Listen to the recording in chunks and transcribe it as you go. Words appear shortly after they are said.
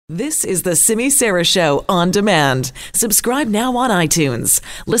This is the Simi Sara Show on demand. Subscribe now on iTunes.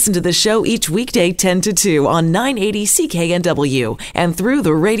 Listen to the show each weekday 10 to 2 on 980 CKNW and through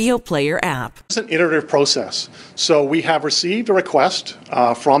the Radio Player app. It's an iterative process. So we have received a request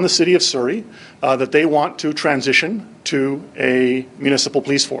from the City of Surrey that they want to transition to a municipal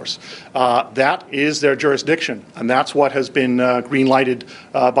police force. That is their jurisdiction, and that's what has been green-lighted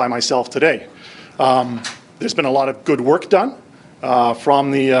by myself today. There's been a lot of good work done.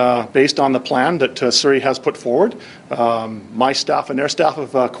 Based on the plan that Surrey has put forward. My staff and their staff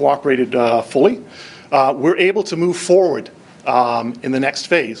have cooperated fully. We're able to move forward in the next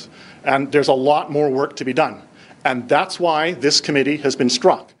phase, and there's a lot more work to be done. And that's why this committee has been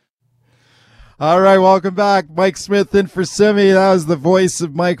struck. All right, welcome back. Mike Smith in for Simi. That was the voice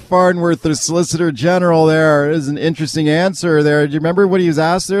of Mike Farnworth, the Solicitor General there. It is an interesting answer there. Do you remember what he was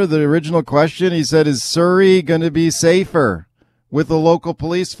asked there? The original question, he said, is Surrey going to be safer with the local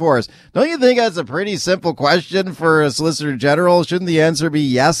police force? Don't you think that's a pretty simple question for a Solicitor General? Shouldn't the answer be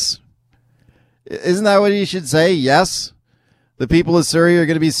yes? Isn't that what he should say? Yes? The people of Surrey are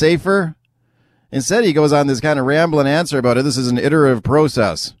going to be safer? Instead, he goes on this kind of rambling answer about it. This is an iterative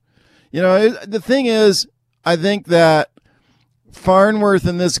process. You know, the thing is, I think that Farnworth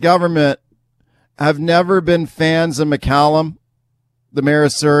and this government have never been fans of McCallum, the mayor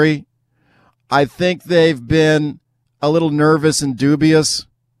of Surrey. I think they've been a little nervous and dubious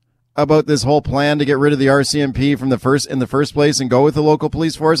about this whole plan to get rid of the RCMP in the first place and go with the local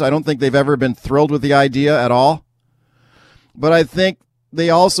police force. I don't think they've ever been thrilled with the idea at all. But I think they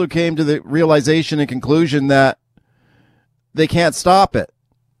also came to the realization and conclusion that they can't stop it.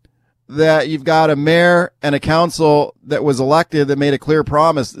 That you've got a mayor and a council that was elected that made a clear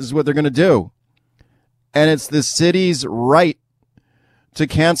promise. This is what they're going to do. And it's the city's right to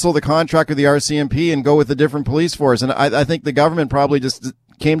cancel the contract with the RCMP and go with a different police force. And I think the government probably just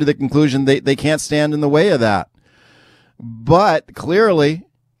came to the conclusion they can't stand in the way of that. But clearly,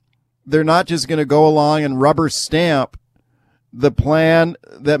 they're not just going to go along and rubber stamp the plan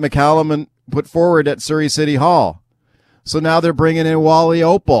that McCallum put forward at Surrey City Hall. So now they're bringing in Wally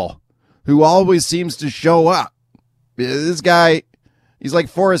Opal, who always seems to show up. This guy, he's like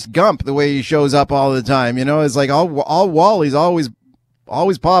Forrest Gump, the way he shows up all the time. You know, it's like all Wally's always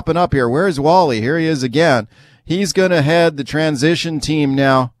popping up here. Where's Wally? Here he is again. He's going to head the transition team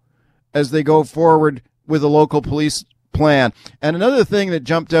now as they go forward with a local police plan. And another thing that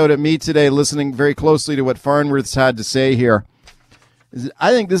jumped out at me today, listening very closely to what Farnworth's had to say here, is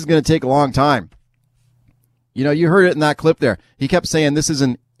I think this is going to take a long time. You know, you heard it in that clip there. He kept saying this is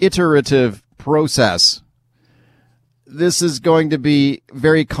an iterative process. This is going to be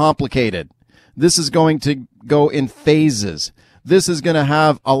very complicated. This is going to go in phases. This is going to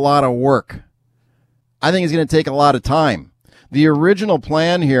have a lot of work. I think it's going to take a lot of time. The original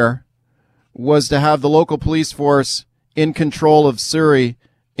plan here was to have the local police force in control of Surrey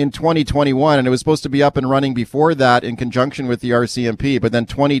in 2021, and it was supposed to be up and running before that in conjunction with the RCMP, but then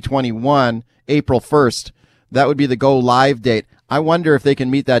 2021, April 1st, that would be the go live date. I wonder if they can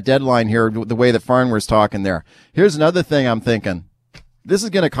meet that deadline here the way that Farnworth's talking there. Here's another thing I'm thinking. This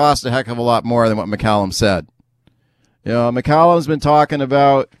is going to cost a heck of a lot more than what McCallum said. You know, McCallum's been talking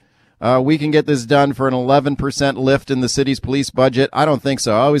about we can get this done for an 11% lift in the city's police budget. I don't think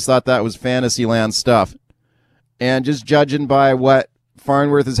so. I always thought that was Fantasyland stuff. And just judging by what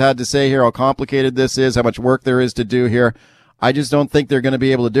Farnworth has had to say here, how complicated this is, how much work there is to do here, I just don't think they're going to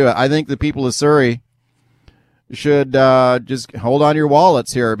be able to do it. I think the people of Surrey should just hold on to your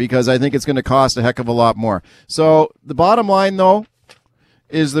wallets here, because I think it's going to cost a heck of a lot more. So the bottom line, though,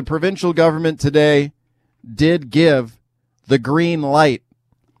 is the provincial government today did give the green light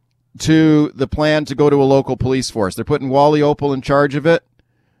to the plan to go to a local police force. They're putting Wally Opal in charge of it,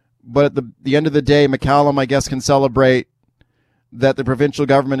 but at the end of the day, McCallum, I guess, can celebrate that the provincial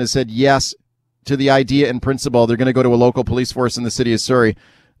government has said yes to the idea in principle. They're going to go to a local police force in the city of Surrey.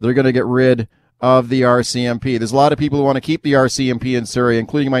 They're going to get rid of the RCMP. There's a lot of people who want to keep the RCMP in Surrey,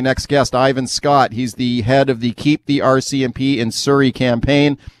 including my next guest, Ivan Scott. He's the head of the Keep the RCMP in Surrey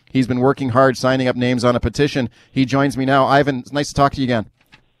campaign. He's been working hard, signing up names on a petition. He joins me now. Ivan, it's nice to talk to you again.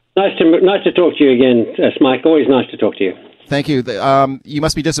 Nice to talk to you again, Mike. Always nice to talk to you. Thank you. You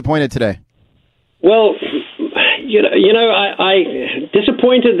must be disappointed today. Well, I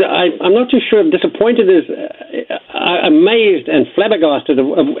disappointed. I'm not too sure if disappointed is amazed and flabbergasted of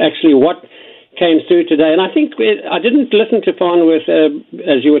actually what came through today. And I think I didn't listen to Farnworth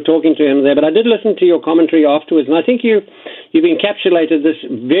as you were talking to him there, but I did listen to your commentary afterwards, and I think you've encapsulated this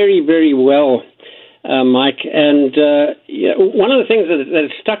very, very well, Mike. And one of the things that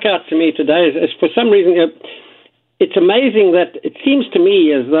stuck out to me today is for some reason, it's amazing that it seems to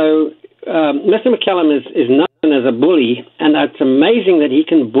me as though Mr. McCallum is known as a bully, and it's amazing that he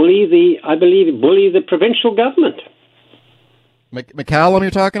can bully the provincial government. McCallum,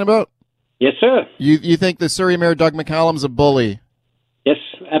 you're talking about? Yes, sir. You think the Surrey Mayor, Doug McCallum's a bully? Yes,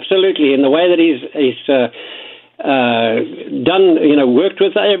 absolutely. In the way that he's done, worked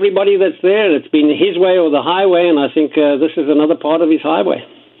with everybody that's there. It's been his way or the highway, and I think this is another part of his highway.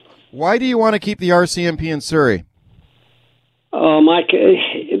 Why do you want to keep the RCMP in Surrey? Oh, Mike,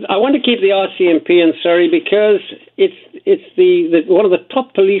 I want to keep the RCMP in Surrey because it's the one of the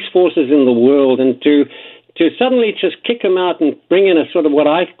top police forces in the world, and to suddenly just kick them out and bring in a sort of what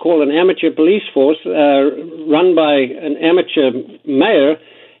I call an amateur police force run by an amateur mayor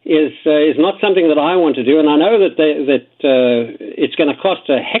is not something that I want to do. And I know that it's going to cost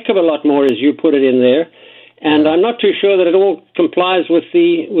a heck of a lot more, as you put it in there. And I'm not too sure that it all complies with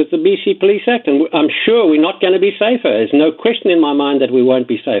the BC Police Act. And I'm sure we're not going to be safer. There's no question in my mind that we won't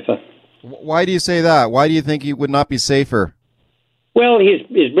be safer. Why do you say that? Why do you think you would not be safer? Well, he's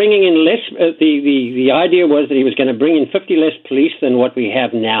bringing in less. The idea was that he was going to bring in 50 less police than what we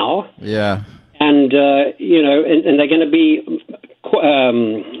have now. Yeah. And, and they're going to be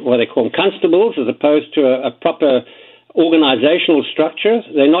what they call them, constables, as opposed to a proper organizational structure.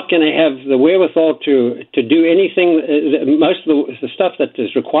 They're not going to have the wherewithal to do anything, most of the stuff that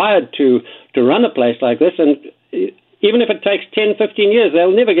is required to run a place like this. And even if it takes 10, 15 years,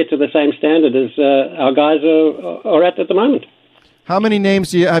 they'll never get to the same standard as our guys are at the moment. How many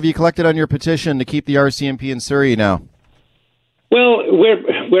names have you collected on your petition to keep the RCMP in Surrey now? Well,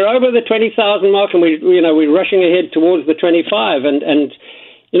 we're over the 20,000 mark, and we're rushing ahead towards the 25. And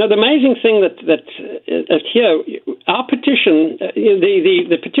the amazing thing that here, our petition,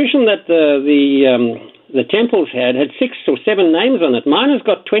 the petition that the temples had 6 or 7 names on it. Mine has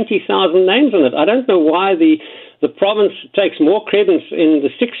got 20,000 names on it. I don't know why the province takes more credence in the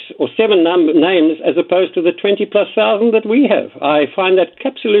 6 or 7 names as opposed to the 20,000+ that we have. I find that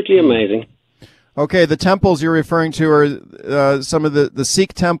absolutely amazing. Okay, the temples you're referring to are some of the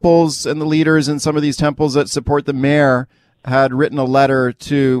Sikh temples, and the leaders in some of these temples that support the mayor had written a letter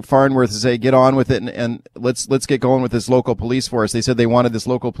to Farnworth to say, get on with it and let's get going with this local police force. They said they wanted this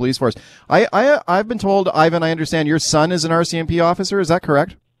local police force. I've been told, Ivan, I understand your son is an RCMP officer. Is that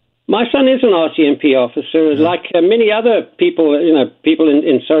correct? My son is an RCMP officer, like many other people, people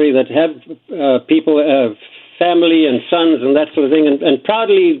in Surrey that have family and sons and that sort of thing, and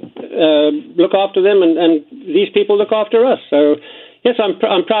proudly look after them, and these people look after us. So, yes, I'm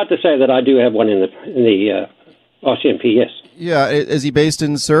proud to say that I do have one in the RCMP, yes. Yeah, is he based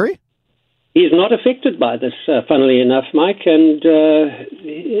in Surrey? He's not affected by this, funnily enough, Mike, and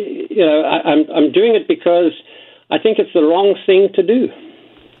I'm doing it because I think it's the wrong thing to do.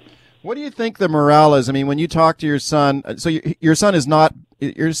 What do you think the morale is? I mean, when you talk to your son, so your son is not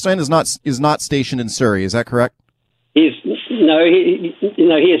stationed in Surrey, is that correct? He is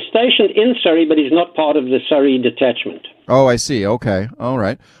stationed in Surrey, but he's not part of the Surrey detachment. Oh, I see. Okay, all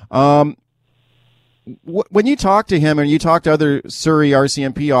right. When you talk to him and you talk to other Surrey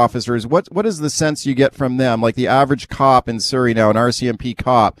RCMP officers, what is the sense you get from them? Like the average cop in Surrey now, an RCMP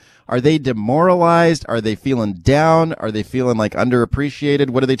cop, are they demoralized? Are they feeling down? Are they feeling like underappreciated?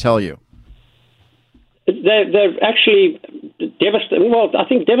 What do they tell you? They're actually devastated. Well, I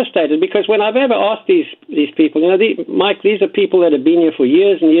think devastated, because when I've ever asked these people, Mike, these are people that have been here for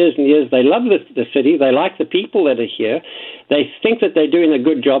years and years and years. They love the city. They like the people that are here. They think that they're doing a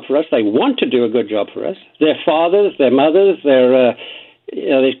good job for us. They want to do a good job for us. Their fathers, their mothers, their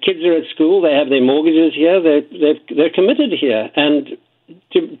kids are at school. They have their mortgages here. They're committed here, and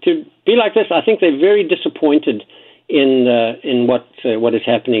to be like this, I think they're very disappointed in what is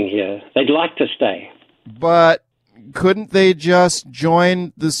happening here. They'd like to stay. But couldn't they just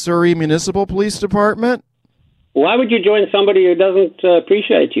join the Surrey Municipal Police Department? Why would you join somebody who doesn't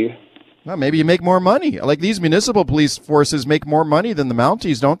appreciate you? Well, maybe you make more money. Like, these municipal police forces make more money than the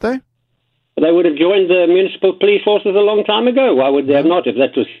Mounties, don't they? They would have joined the municipal police forces a long time ago. Why would they have not, if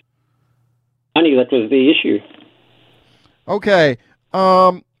that was money that was the issue? Okay.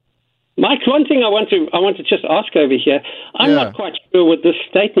 Mike, one thing I want to just ask over here. I'm not quite sure what this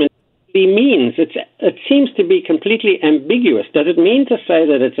statement means. It seems to be completely ambiguous. Does it mean to say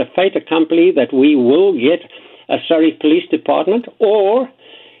that it's a fait accompli that we will get a Surrey Police Department, or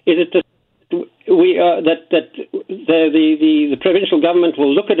is it that the provincial government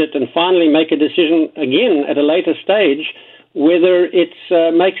will look at it and finally make a decision again at a later stage whether it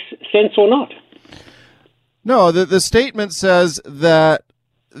makes sense or not? No, the statement says that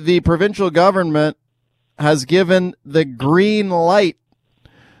the provincial government has given the green light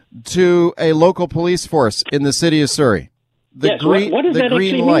to a local police force in the city of Surrey. What does that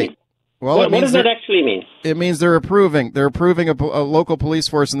actually mean? Well, what does that actually mean? It means they're approving a local police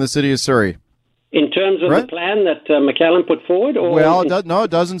force in the city of Surrey. In terms of the plan that McCallum put forward? Or well, no,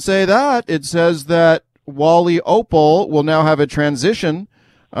 it doesn't say that. It says that Wally Opal will now have a transition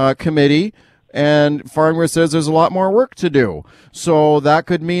committee, and Farnworth says there's a lot more work to do. So that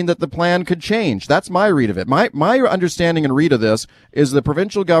could mean that the plan could change. That's my read of it. My understanding and read of this is the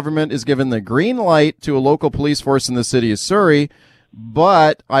provincial government is given the green light to a local police force in the city of Surrey,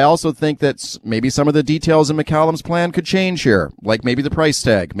 but I also think that maybe some of the details in McCallum's plan could change here, like maybe the price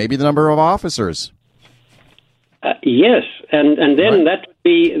tag, maybe the number of officers. Yes, and then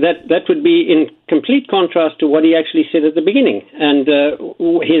that would be in complete contrast to what he actually said at the beginning and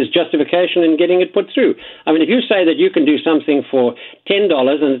his justification in getting it put through. I mean, if you say that you can do something for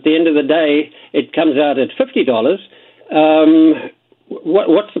 $10 and at the end of the day it comes out at $50,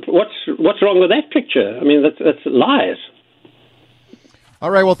 what's wrong with that picture? I mean, that's lies. All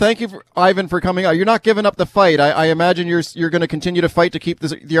right. Well, thank you, Ivan, for coming out. You're not giving up the fight. I imagine you're going to continue to fight to keep the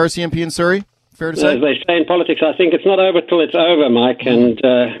RCMP in Surrey. Fair to say? As they say in politics, I think it's not over till it's over, Mike. And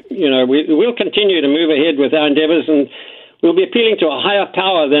we'll continue to move ahead with our endeavours, and we'll be appealing to a higher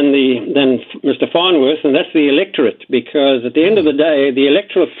power than Mr. Farnworth, and that's the electorate. Because at the end of the day, the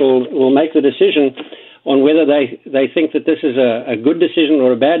electorate will make the decision on whether they think that this is a good decision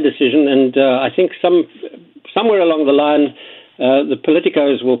or a bad decision. And I think somewhere along the line, the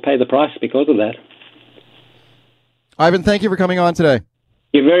politicos will pay the price because of that. Ivan, thank you for coming on today.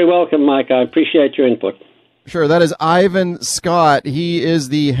 You're very welcome, Mike. I appreciate your input. Sure. That is Ivan Scott. He is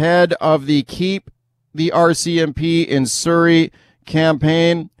the head of the Keep the RCMP in Surrey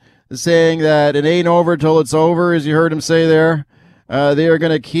campaign, saying that it ain't over till it's over, as you heard him say there. They are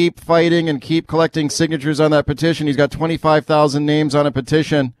going to keep fighting and keep collecting signatures on that petition. He's got 25,000 names on a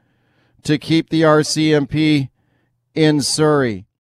petition to keep the RCMP in Surrey.